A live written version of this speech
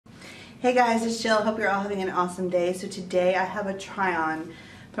Hey guys, it's Jill. Hope you're all having an awesome day. So today I have a try on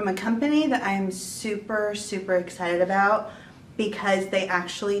from a company that I am super excited about because they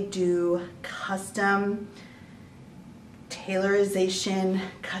actually do custom tailorization,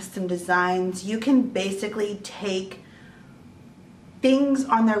 custom designs. You can basically take things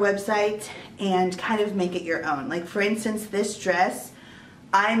on their website and kind of make it your own. Like for instance, this dress,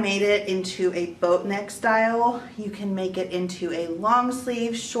 I made it into a boat neck style. You can make it into a long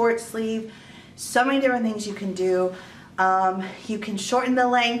sleeve, short sleeve, so many different things you can do. You can shorten the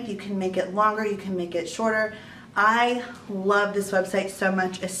length, you can make it longer, you can make it shorter. I love this website so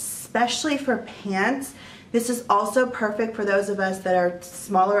much, especially for pants. This is also perfect for those of us that are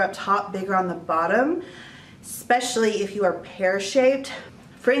smaller up top, bigger on the bottom, especially if you are pear-shaped.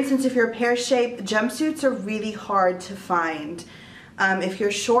 For instance, if you're pear-shaped, jumpsuits are really hard to find. If you're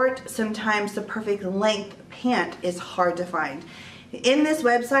short, sometimes the perfect length pant is hard to find. In this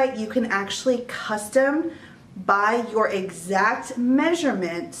website, you can actually custom by your exact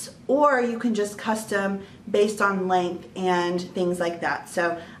measurements, or you can just custom based on length and things like that.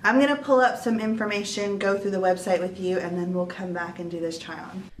 So I'm gonna pull up some information, go through the website with you, and then we'll come back and do this try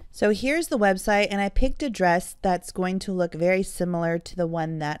on. So here's the website, and I picked a dress that's going to look very similar to the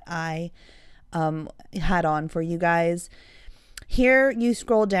one that I had on for you guys. Here you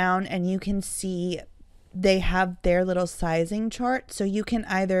scroll down and you can see they have their little sizing chart. So you can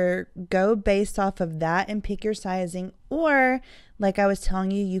either go based off of that and pick your sizing, or like I was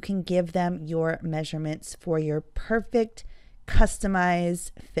telling you, you can give them your measurements for your perfect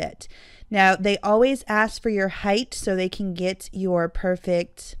customized fit. Now they always ask for your height so they can get your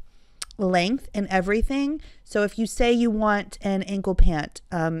perfect length and everything. So if you say you want an ankle pant,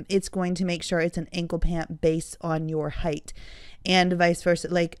 it's going to make sure it's an ankle pant based on your height, and vice versa,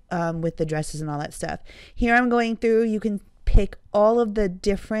 like with the dresses and all that stuff. Here I'm going through, you can pick all of the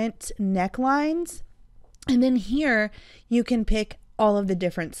different necklines, and then here you can pick all of the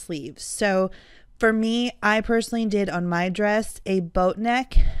different sleeves. So for me, I personally did on my dress a boat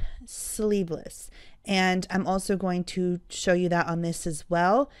neck sleeveless, and I'm also going to show you that on this as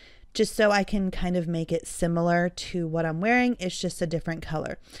well, just so I can kind of make it similar to what I'm wearing. It's just a different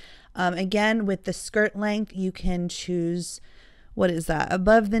color. Again, with the skirt length, you can choose, what is that?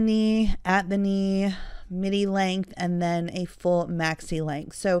 Above the knee, at the knee, midi length, and then a full maxi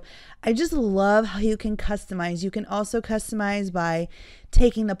length. So I just love how you can customize. You can also customize by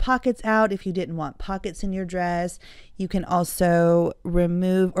taking the pockets out if you didn't want pockets in your dress. You can also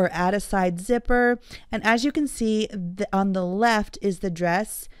remove or add a side zipper. And as you can see, on the left is the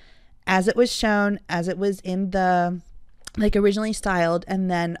dress as it was shown, as it was in the originally styled,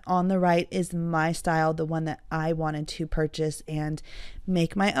 and then on the right is my style, the one that I wanted to purchase and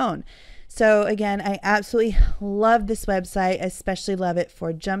make my own. So again, I absolutely love this website. I especially love it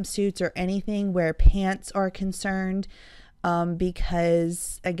for jumpsuits or anything where pants are concerned,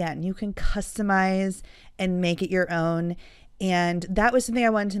 because again, you can customize and make it your own. And that was something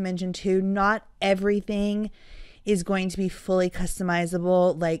I wanted to mention too. Not everything is going to be fully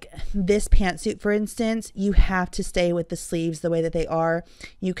customizable. Like this pantsuit, for instance, you have to stay with the sleeves the way that they are.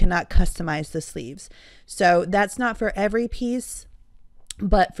 You cannot customize the sleeves. So that's not for every piece,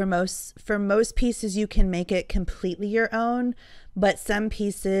 but for most pieces, you can make it completely your own. But some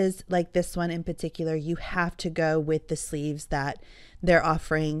pieces, like this one in particular, you have to go with the sleeves that they're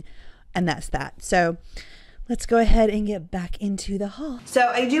offering, and that's that. So let's go ahead and get back into the haul. So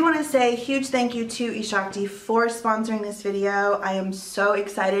I do want to say a huge thank you to eSHAKTI for sponsoring this video. I am so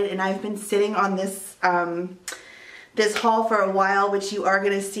excited, and I've been sitting on this this haul for a while, which you are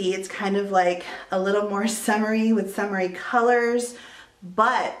going to see. It's kind of like a little more summery with summery colors,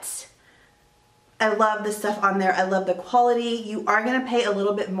 but I love the stuff on there. I love the quality. You are going to pay a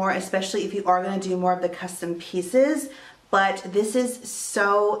little bit more, especially if you are going to do more of the custom pieces. But this is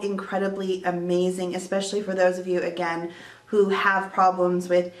so incredibly amazing, especially for those of you, again, who have problems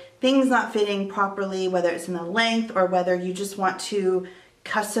with things not fitting properly, whether it's in the length or whether you just want to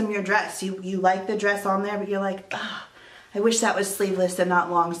custom your dress. You like the dress on there, but you're like, oh, I wish that was sleeveless and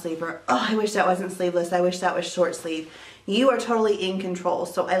not long sleeve, or oh, I wish that wasn't sleeveless, I wish that was short sleeve. You are totally in control.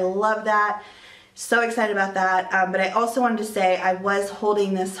 So I love that. So excited about that, but I also wanted to say I was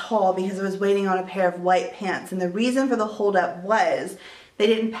holding this haul because I was waiting on a pair of white pants, and the reason for the holdup was they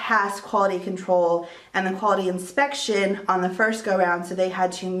didn't pass quality control and the quality inspection on the first go round, so they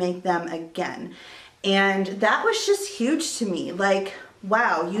had to make them again. And that was just huge to me. Like,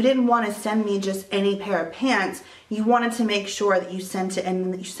 wow, you didn't want to send me just any pair of pants. You wanted to make sure that you sent it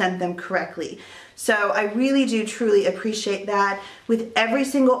and that you sent them correctly. So I really do truly appreciate that. With every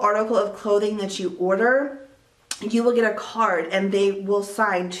single article of clothing that you order, you will get a card and they will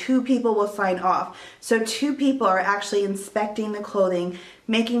sign, 2 people will sign off. So 2 people are actually inspecting the clothing,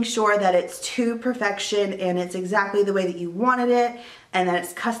 making sure that it's to perfection and it's exactly the way that you wanted it and that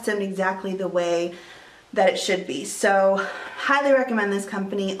it's custom exactly the way that it should be. So highly recommend this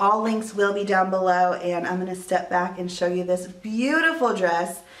company. All links will be down below, and I'm gonna step back and show you this beautiful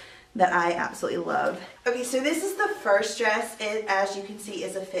dress that I absolutely love. Okay, so this is the first dress. It, as you can see,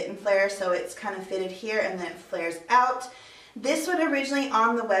 is a fit and flare, so it's kind of fitted here and then it flares out. This one originally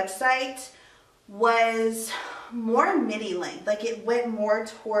on the website was more midi length, like it went more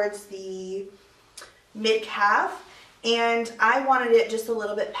towards the mid calf, and I wanted it just a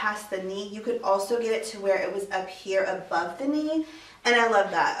little bit past the knee. You could also get it to where it was up here above the knee, and I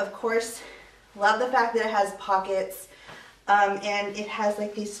love that. Of course, love the fact that it has pockets. And it has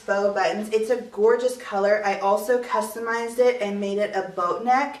like these faux buttons. It's a gorgeous color. I also customized it and made it a boat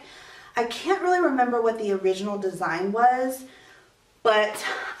neck. I can't really remember what the original design was, but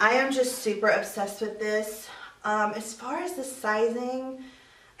I am just super obsessed with this. As far as the sizing,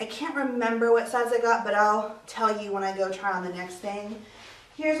 I can't remember what size I got, but I'll tell you when I go try on the next thing.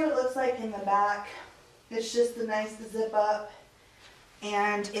 Here's what it looks like in the back. It's just a nice zip up,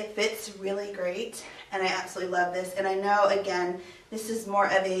 and it fits really great, and I absolutely love this. And I know, again, this is more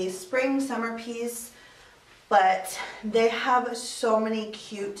of a spring summer piece, but they have so many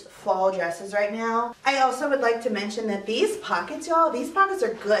cute fall dresses right now. I also would like to mention that these pockets, y'all, these pockets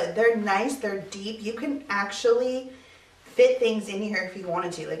are good. They're nice, they're deep. You can actually fit things in here if you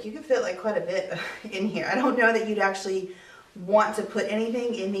wanted to. Like, you could fit like quite a bit in here. I don't know that you'd actually want to put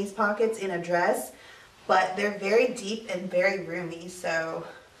anything in these pockets in a dress, but they're very deep and very roomy. So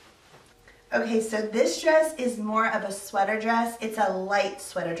okay, so this dress is more of a sweater dress. It's a light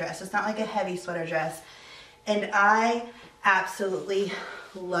sweater dress. It's not like a heavy sweater dress, and I absolutely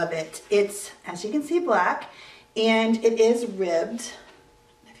love it. It's, as you can see, black, and it is ribbed,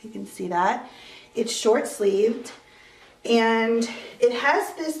 if you can see that. It's short sleeved, and it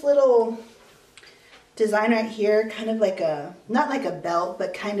has this little design right here, kind of like a, not like a belt,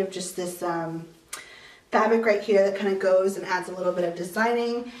 but kind of just this fabric right here that kind of goes and adds a little bit of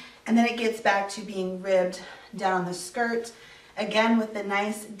designing, and then it gets back to being ribbed down the skirt, again with the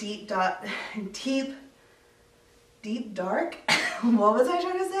nice deep dark what was I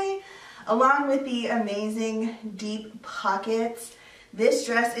trying to say, along with the amazing deep pockets. This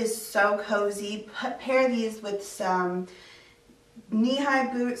dress is so cozy. Pair these with some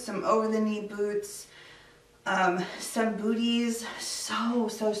knee-high boots, some over-the-knee boots, some booties. So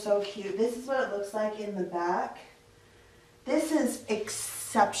cute. This is what it looks like in the back. This is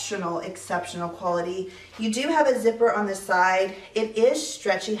exceptional quality. You do have a zipper on the side. It is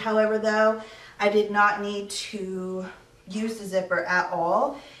stretchy, however, though. I did not need to use the zipper at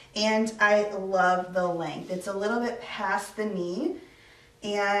all, and I love the length. It's a little bit past the knee,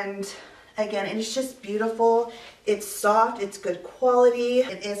 and again, it's just beautiful. It's soft, it's good quality.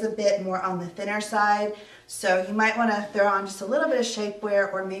 It is a bit more on the thinner side, so you might want to throw on just a little bit of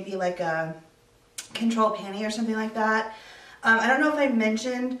shapewear or maybe like a control panty or something like that. I don't know if I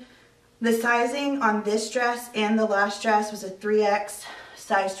mentioned the sizing on this dress and the last dress was a 3X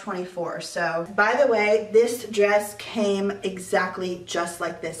size 24. So by the way, this dress came exactly just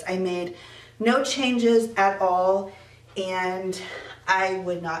like this. I made no changes at all, and I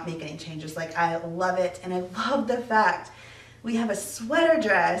would not make any changes. Like, I love it, and I love the fact we have a sweater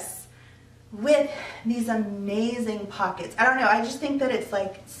dress with these amazing pockets. I don't know, I just think that it's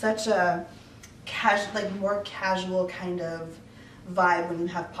like such a casual, like more casual kind of vibe when you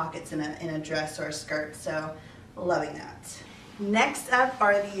have pockets in a dress or a skirt. So loving that. Next up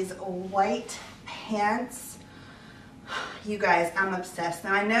are these white pants. You guys, I'm obsessed.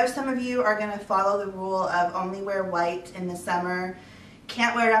 Now I know some of you are gonna follow the rule of only wear white in the summer,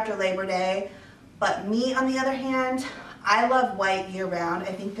 can't wear it after Labor Day, but me on the other hand, I love white year round.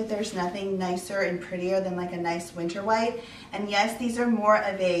 I think that there's nothing nicer and prettier than like a nice winter white. And yes, these are more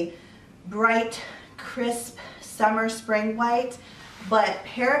of a bright, crisp summer, spring white, but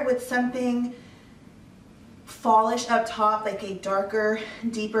pair it with something fallish up top, like a darker,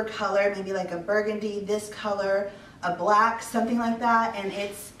 deeper color, maybe like a burgundy, this color, a black, something like that, and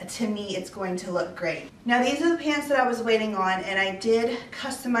it's, to me, it's going to look great. Now these are the pants that I was waiting on, and I did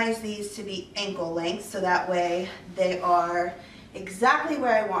customize these to be ankle length, so that way they are exactly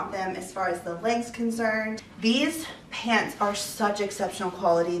where I want them as far as the length's concerned. These pants are such exceptional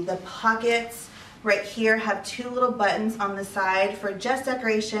quality. The pockets right here have 2 little buttons on the side for just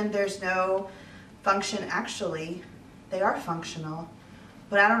decoration. There's no function. Actually, they are functional,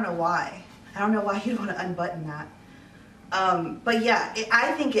 but I don't know why. I don't know why you'd want to unbutton that. But yeah,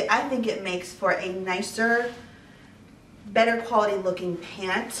 I think it makes for a nicer better quality looking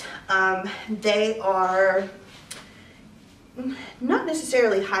pant. They are not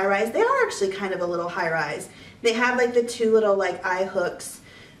necessarily high rise. They are actually kind of a little high rise. They have like the two little like eye hooks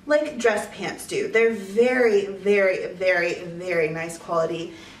like dress pants do. They're very, very, very, very nice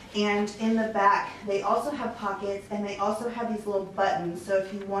quality. And in the back, they also have pockets, and they also have these little buttons. So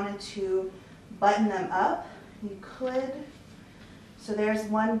if you wanted to button them up, you could. So there's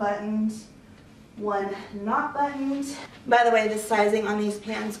one buttoned, one not buttoned. By the way, the sizing on these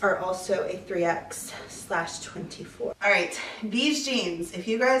pants are also a 3X/24. All right, these jeans, if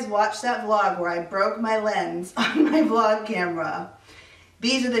you guys watched that vlog where I broke my lens on my vlog camera,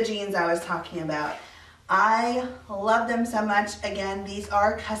 these are the jeans I was talking about. I love them so much. Again, these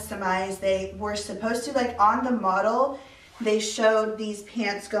are customized. They were supposed to, like on the model, they showed these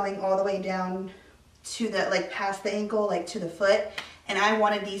pants going all the way down to the, like past the ankle, like to the foot. And I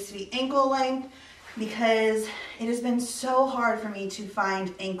wanted these to be ankle length because it has been so hard for me to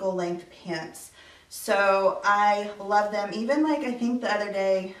find ankle length pants. So I love them. Even like I think the other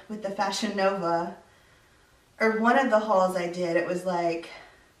day with the Fashion Nova, or one of the hauls I did, it was like,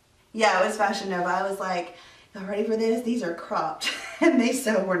 yeah, it was Fashion Nova. I was like, y'all ready for this? These are cropped. And they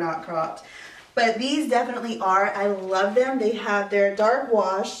so were not cropped. But these definitely are. I love them. They have their dark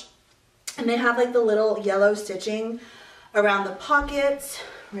wash, and they have like the little yellow stitching around the pockets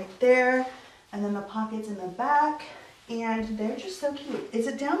right there, and then the pockets in the back, and they're just so cute. Is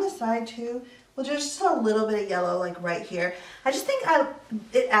it down the side too? Well, there's just a little bit of yellow like right here. I just think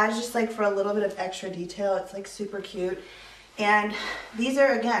it adds just like for a little bit of extra detail. It's like super cute. And these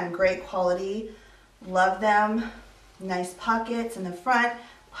are, again, great quality. Love them. Nice pockets in the front,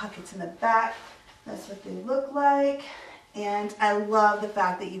 pockets in the back. That's what they look like. And I love the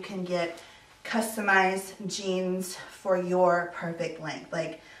fact that you can get customized jeans for your perfect length.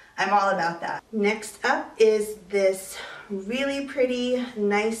 Like, I'm all about that. Next up is this really pretty,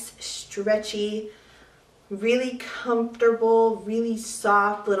 nice, stretchy, really comfortable, really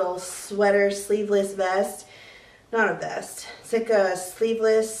soft little sweater sleeveless vest. Not a vest. It's like a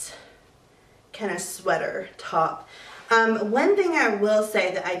sleeveless kind of sweater top. One thing I will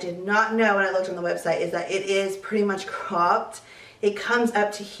say that I did not know when I looked on the website is that it is pretty much cropped. It comes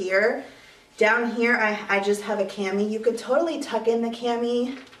up to here. Down here I just have a cami. You could totally tuck in the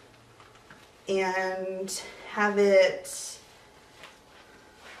cami and have it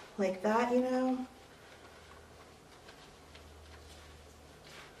like that, you know?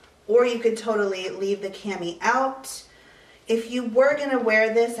 Or you could totally leave the cami out. If you were gonna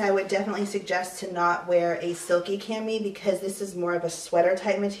wear this, I would definitely suggest to not wear a silky cami because this is more of a sweater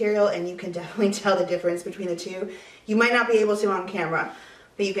type material, and you can definitely tell the difference between the two. You might not be able to on camera,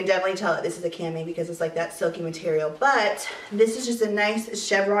 but you can definitely tell that this is a cami because it's like that silky material. But this is just a nice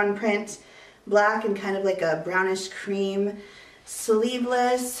chevron print, black and kind of like a brownish cream,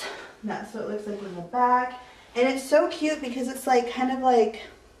 sleeveless. That's what it looks like in the back. And it's so cute because it's like kind of like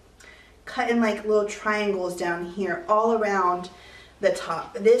cut in like little triangles down here all around the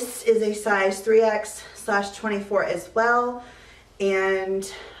top. This is a size 3X/24 as well,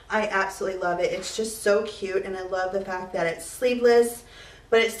 and I absolutely love it. It's just so cute, and I love the fact that it's sleeveless,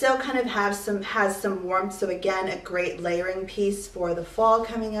 but it still kind of has some warmth. So again, a great layering piece for the fall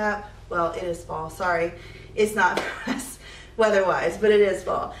coming up. Well, it is fall, sorry. It's not for us weather-wise, but it is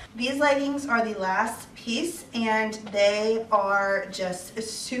fall. These leggings are the last piece, and they are just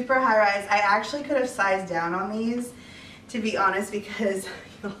super high-rise. I actually could have sized down on these, to be honest, because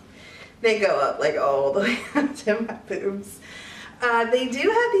they go up like all the way up to my boobs. They do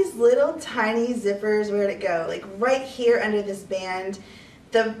have these little tiny zippers. Where'd it go? Like right here under this band.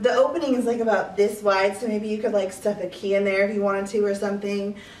 The opening is like about this wide, so maybe you could like stuff a key in there if you wanted to or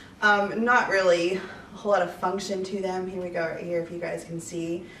something. Not really a whole lot of function to them. Here we go right here if you guys can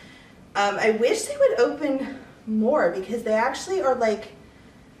see. I wish they would open more because they actually are like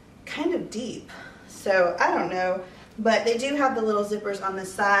kind of deep. So I don't know, but they do have the little zippers on the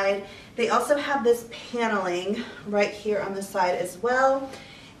side. They also have this paneling right here on the side as well.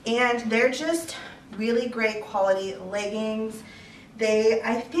 And they're just really great quality leggings.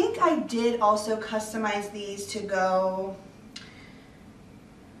 I think I did also customize these to go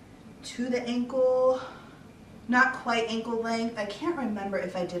to the ankle, not quite ankle length. I can't remember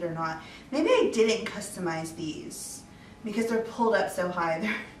if I did or not. Maybe I didn't customize these because they're pulled up so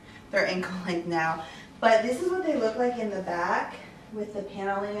high. They're ankle length now. But this is what they look like in the back with the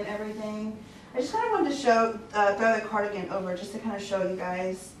paneling and everything. I just kind of wanted to show, throw the cardigan over just to kind of show you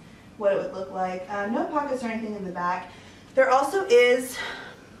guys what it would look like. No pockets or anything in the back. There also is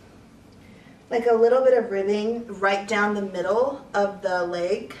like a little bit of ribbing right down the middle of the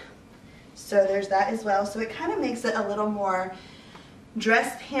leg. So there's that as well. So it kind of makes it a little more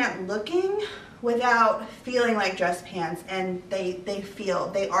dress pant looking without feeling like dress pants, and they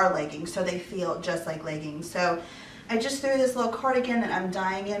are leggings, so they feel just like leggings. So I just threw this little cardigan that I'm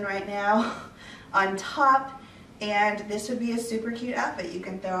dyeing in right now on top, and this would be a super cute outfit. You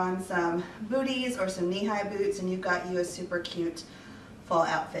can throw on some booties or some knee-high boots and you've got you a super cute fall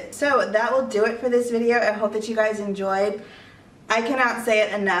outfit. So that will do it for this video. I hope that you guys enjoyed. I cannot say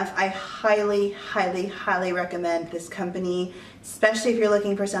it enough. I highly, highly, highly recommend this company, especially if you're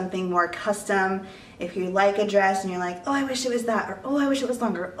looking for something more custom. If you like a dress and you're like, oh, I wish it was that, or oh, I wish it was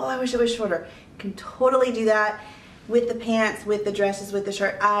longer, or, oh, I wish it was shorter. You can totally do that with the pants, with the dresses, with the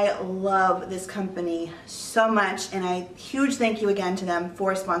shirt. I love this company so much, and a huge thank you again to them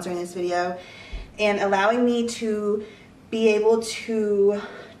for sponsoring this video and allowing me to be able to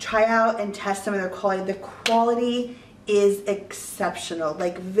try out and test some of their quality. The quality is exceptional,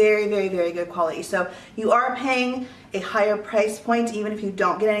 like very, very, very good quality. So you are paying a higher price point even if you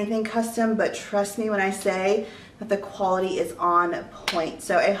don't get anything custom, but trust me when I say that the quality is on point.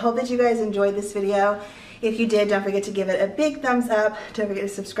 So I hope that you guys enjoyed this video. If you did, don't forget to give it a big thumbs up. Don't forget to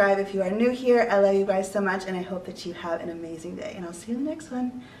subscribe if you are new here. I love you guys so much, and I hope that you have an amazing day, and I'll see you in the next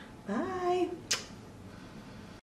one. Bye.